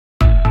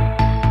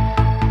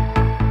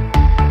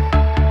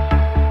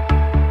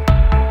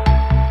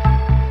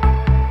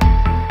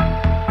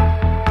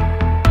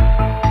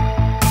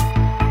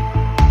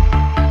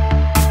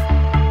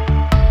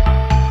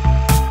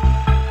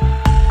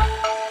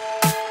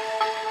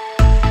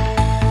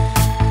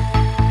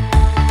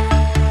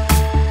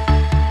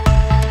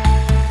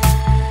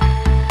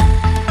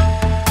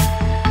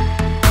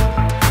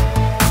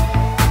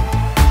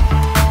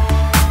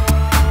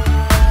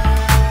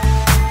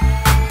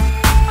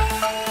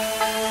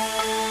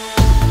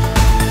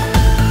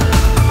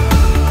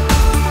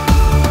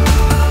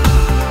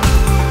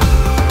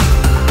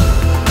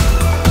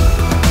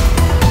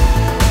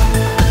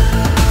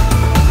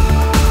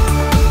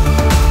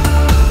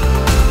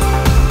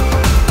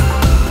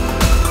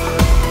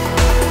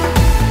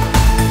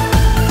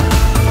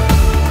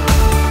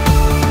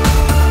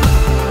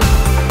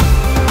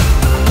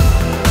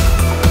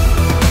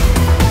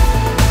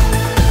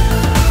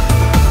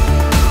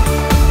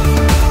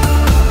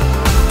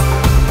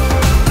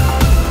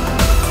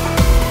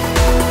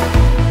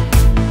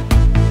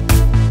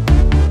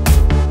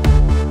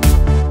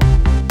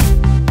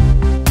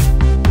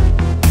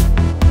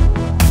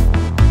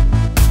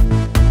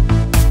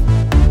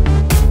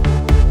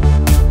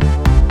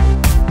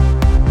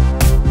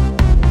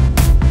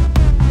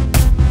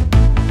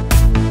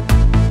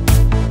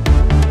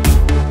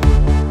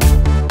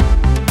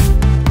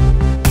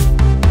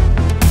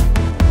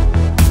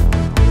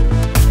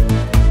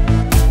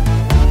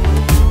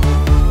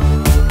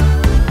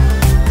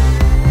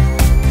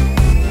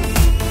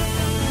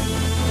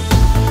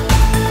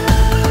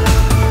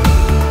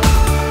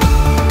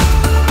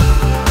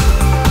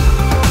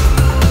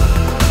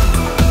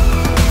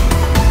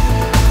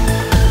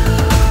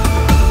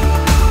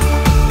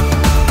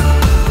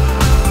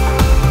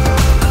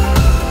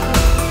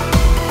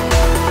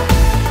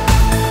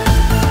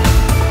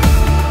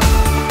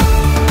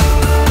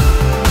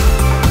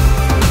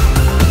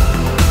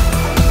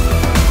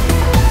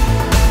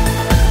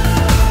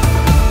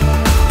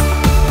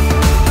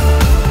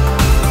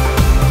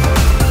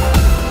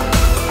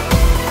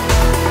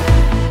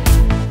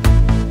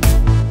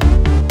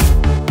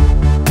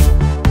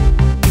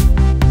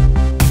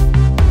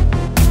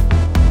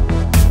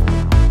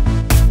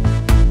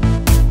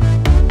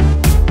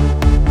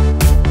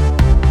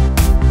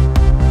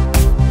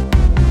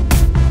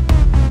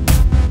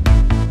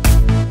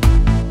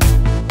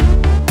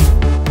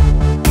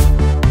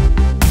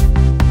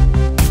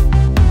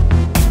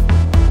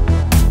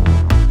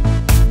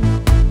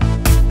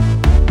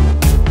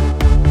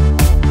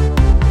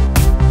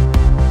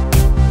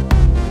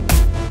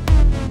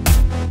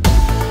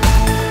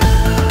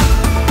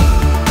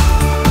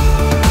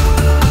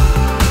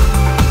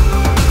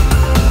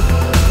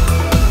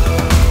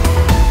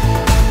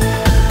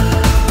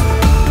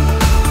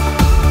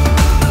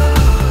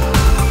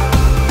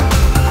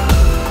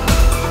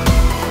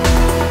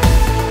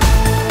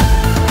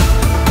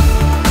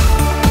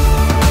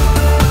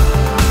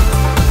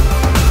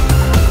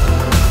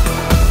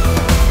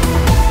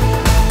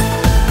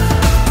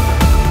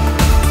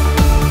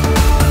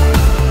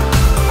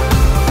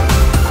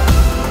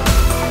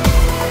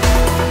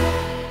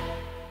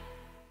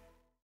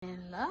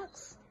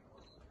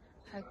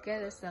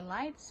good is the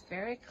light's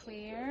very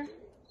clear,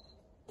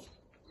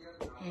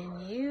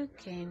 and you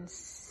can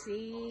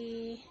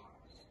see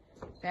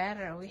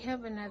better. We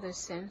have another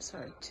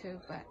sensor too,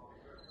 but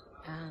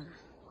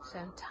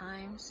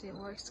sometimes it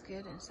works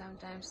good and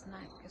sometimes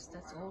not, because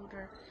that's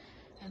older.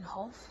 And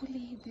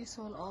hopefully this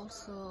will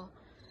also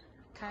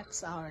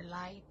cuts our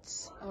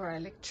lights or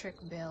electric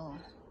bill,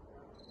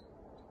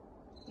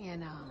 you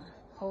know,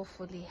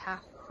 hopefully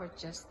half for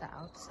just the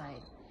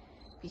outside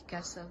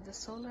because of the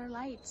solar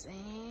lights.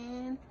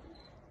 And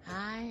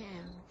I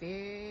am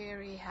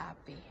very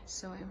happy,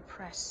 so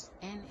impressed,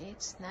 and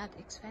it's not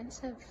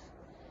expensive.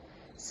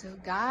 So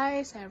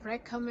guys, I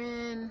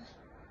recommend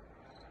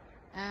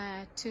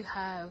to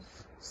have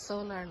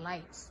solar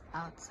lights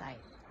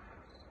outside.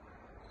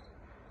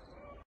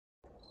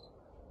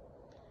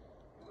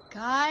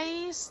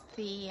 Guys,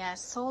 the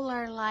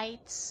solar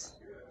lights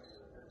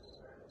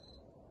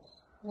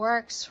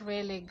works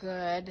really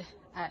good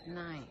at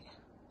night,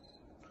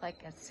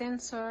 like a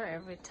sensor.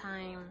 Every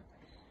time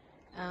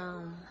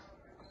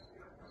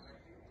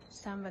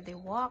somebody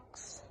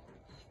walks,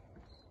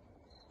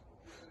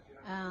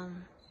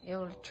 it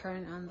will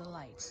turn on the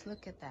lights.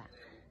 Look at that.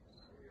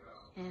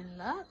 And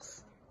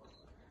looks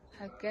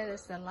how good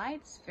is the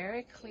lights,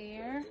 very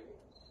clear,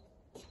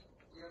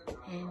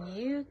 and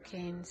you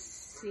can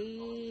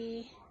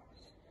see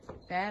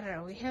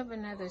better. We have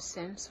another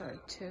sensor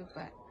too,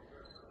 but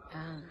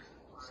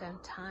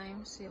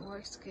sometimes it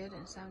works good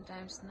and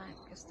sometimes not,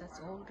 because that's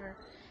older.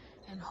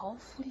 And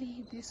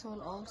hopefully this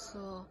will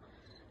also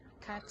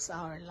cuts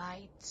our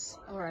lights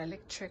or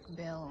electric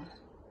bill,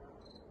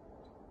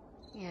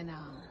 you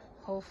know,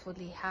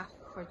 hopefully half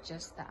for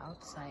just the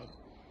outside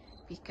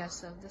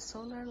because of the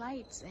solar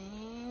lights.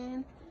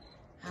 And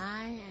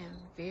I am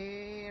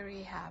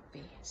very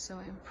happy, so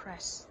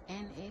impressed,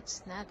 and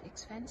it's not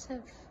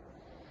expensive.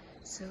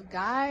 So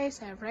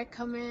guys, I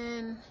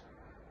recommend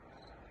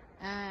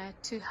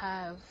to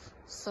have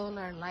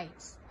solar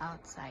lights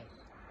outside.